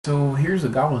So here's a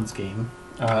Goblins game.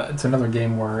 It's another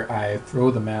game where I throw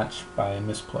the match by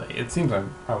misplay. It seems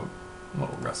I'm a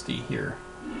little rusty here,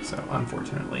 so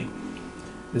unfortunately.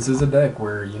 This is a deck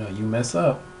where, you mess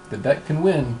up, the deck can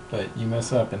win, but you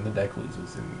mess up and the deck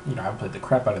loses. And, I've played the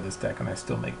crap out of this deck and I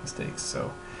still make mistakes.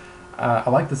 So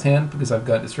I like this hand because I've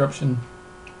got Disruption,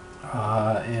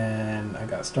 and I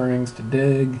got Stirrings to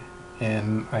dig,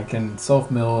 and I can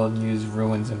self-mill and use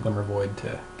Ruins and Glimmer Void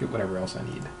to get whatever else I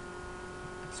need.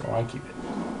 So I keep it.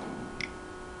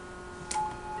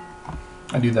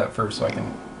 I do that first so I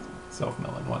can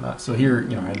self-mill and whatnot. So here,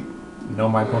 I know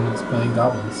my opponent's playing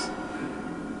Goblins.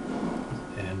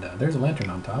 And there's a Lantern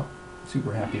on top.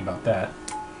 Super happy about that.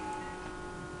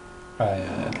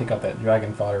 I take out that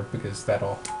Dragon Fodder because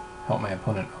that'll help my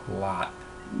opponent a lot.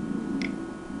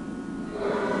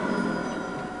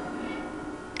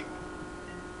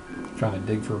 Trying to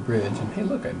dig for a bridge, and hey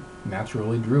look, I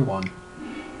naturally drew one.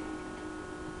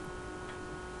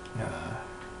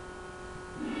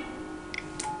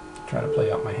 Try to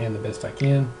play out my hand the best I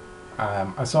can.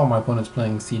 I saw my opponent's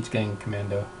playing Siege Gang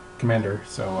Commander,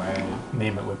 so I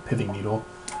name it with Pithing Needle.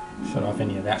 Shut off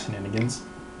any of that shenanigans.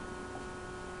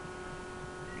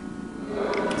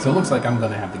 So it looks like I'm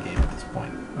going to have the game at this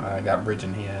point. I got Bridge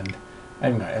in hand. I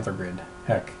even got Evergrid.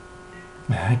 Heck,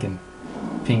 I can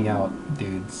ping out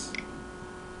dudes.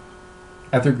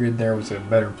 Ethergrid there was a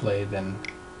better play than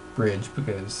Bridge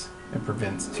because it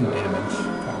prevents 2 damage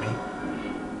for me.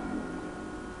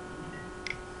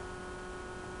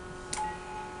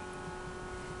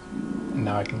 And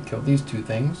now I can kill these 2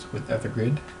 things with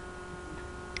Ethergrid.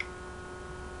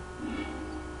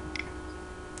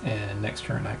 And next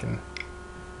turn I can...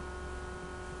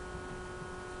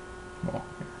 Well,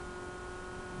 here.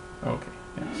 Okay,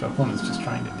 yeah, so opponent's just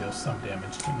trying to deal some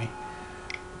damage to me.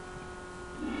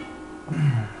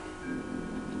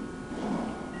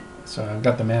 So I've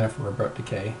got the mana for Abrupt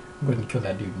Decay. I'm going to kill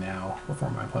that dude now before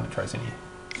my opponent tries any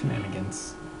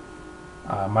shenanigans.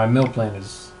 My mill plan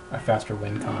is a faster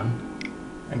win con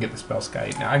and get the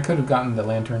Spellskite. Now I could have gotten the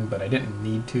Lantern, but I didn't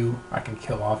need to. I can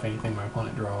kill off anything my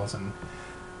opponent draws, and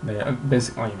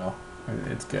basically,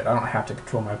 it's good. I don't have to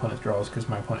control my opponent's draws because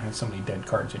my opponent has so many dead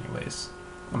cards anyways.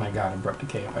 And I got Abrupt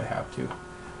Decay if I have to.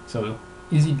 So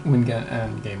easy win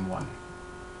and game 1.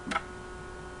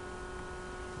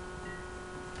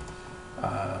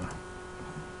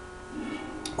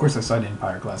 Of course, I side in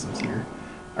Pyroclasms here.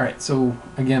 Alright, so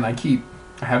again, I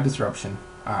have Disruption.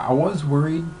 I was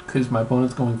worried because my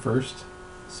opponent's going first.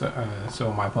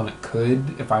 So my opponent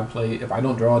could, if I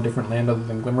don't draw a different land other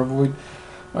than Glimmer Void,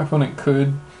 my opponent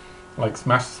could like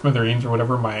smash the Smithereens or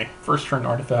whatever my first turn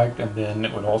artifact, and then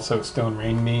it would also Stone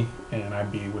Rain me, and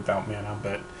I'd be without mana.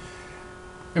 But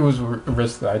it was a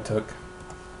risk that I took.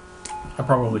 I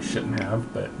probably shouldn't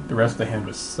have, but the rest of the hand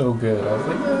was so good, I was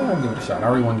like, yeah, I'll give it a shot. I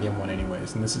already won game 1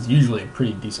 anyways, and this is usually a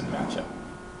pretty decent matchup.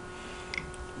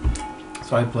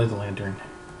 So I played the Lantern.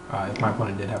 If my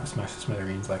opponent did have a Smash the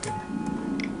Smithereens, I could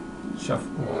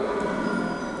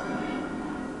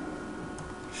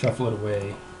shuffle it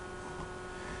away.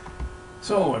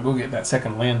 So I go get that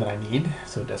second land that I need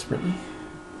so desperately,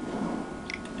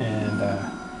 and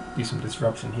do some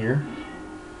Disruption here.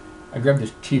 I grabbed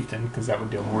this Chieftain because that would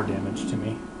deal more damage to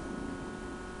me.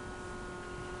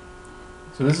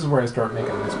 So this is where I start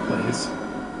making misplays.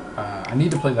 I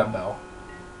need to play that Bell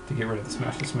to get rid of the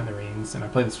Smash the Smithereens, and I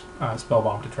play this Spell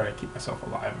Bomb to try to keep myself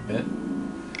alive a bit.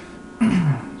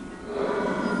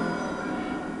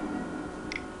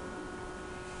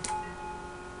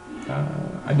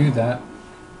 I do that,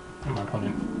 and my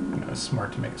opponent is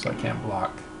smart to make it so I can't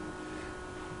block.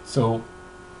 So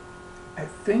I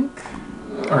think,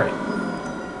 alright,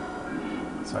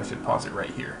 so I should pause it right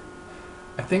here.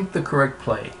 I think the correct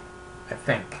play,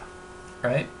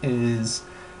 right, is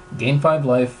gain 5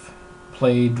 life,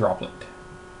 play Droplet.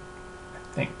 I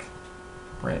think,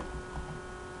 right?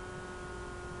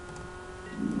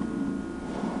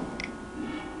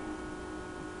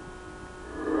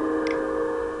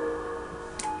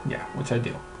 Yeah, which I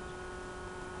do.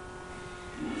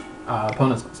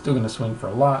 Opponent's still going to swing for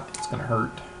a lot, it's going to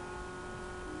hurt.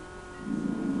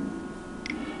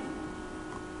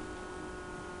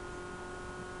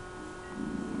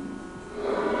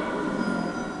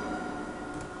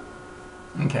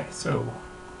 Okay, so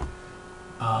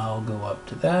I'll go up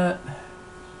to that.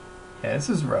 Yeah, this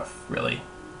is rough, really.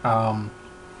 I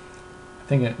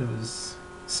think it was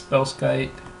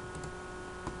Spellskite.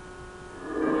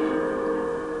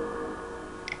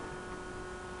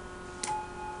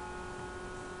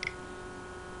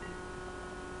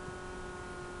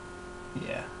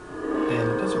 Yeah, and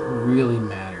it doesn't really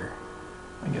matter,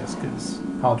 I guess, because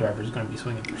Pile driver is going to be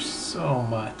swinging for so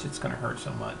much. It's going to hurt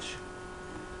so much.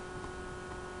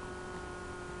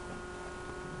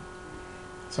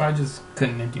 So I just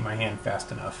couldn't empty my hand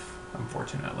fast enough,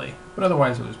 unfortunately. But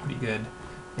otherwise, it was pretty good.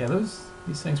 Yeah,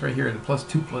 these things right here, the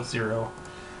 +2, +0,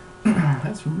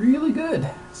 that's really good.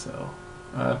 So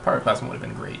Pyroclasm would have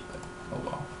been great, but oh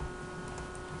well.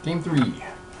 Game 3.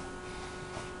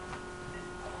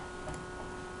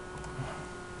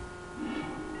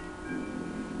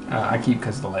 I keep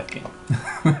because of the life gain.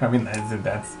 I mean,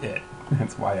 that's it.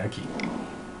 That's why I keep.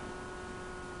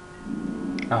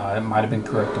 It might have been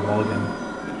correct to mulligan,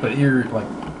 but here, like,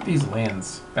 these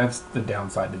lands, that's the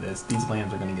downside to this. These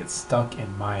lands are going to get stuck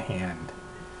in my hand.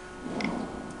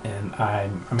 And I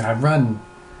mean, I've run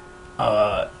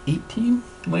 18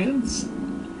 lands,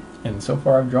 and so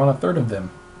far I've drawn a third of them.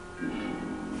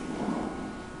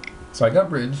 So I got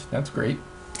bridge, that's great.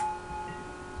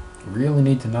 Really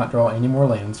need to not draw any more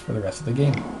lands for the rest of the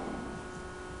game.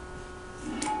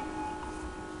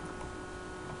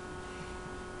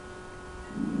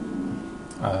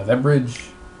 That bridge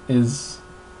is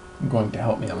going to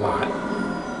help me a lot.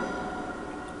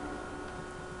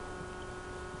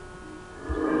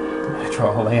 I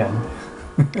draw a land.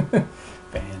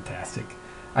 Fantastic.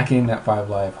 I gained that 5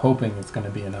 life, hoping it's going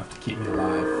to be enough to keep me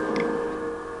alive.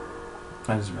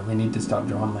 I just really need to stop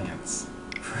drawing lands.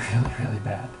 Really, really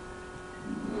bad.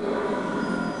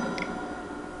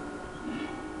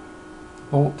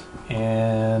 Bolt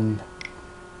and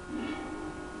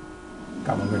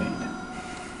Goblin Grenade.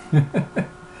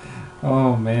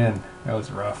 Oh man, that was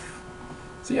rough.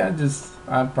 So yeah,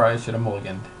 I probably should have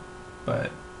mulliganed, but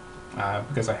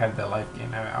because I had that life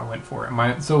gain, I went for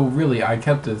it. So really, I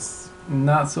kept a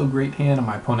not so great hand, and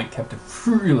my opponent kept a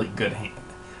really good hand.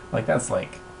 Like, that's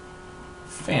like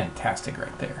fantastic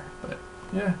right there. But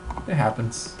yeah, it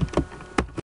happens.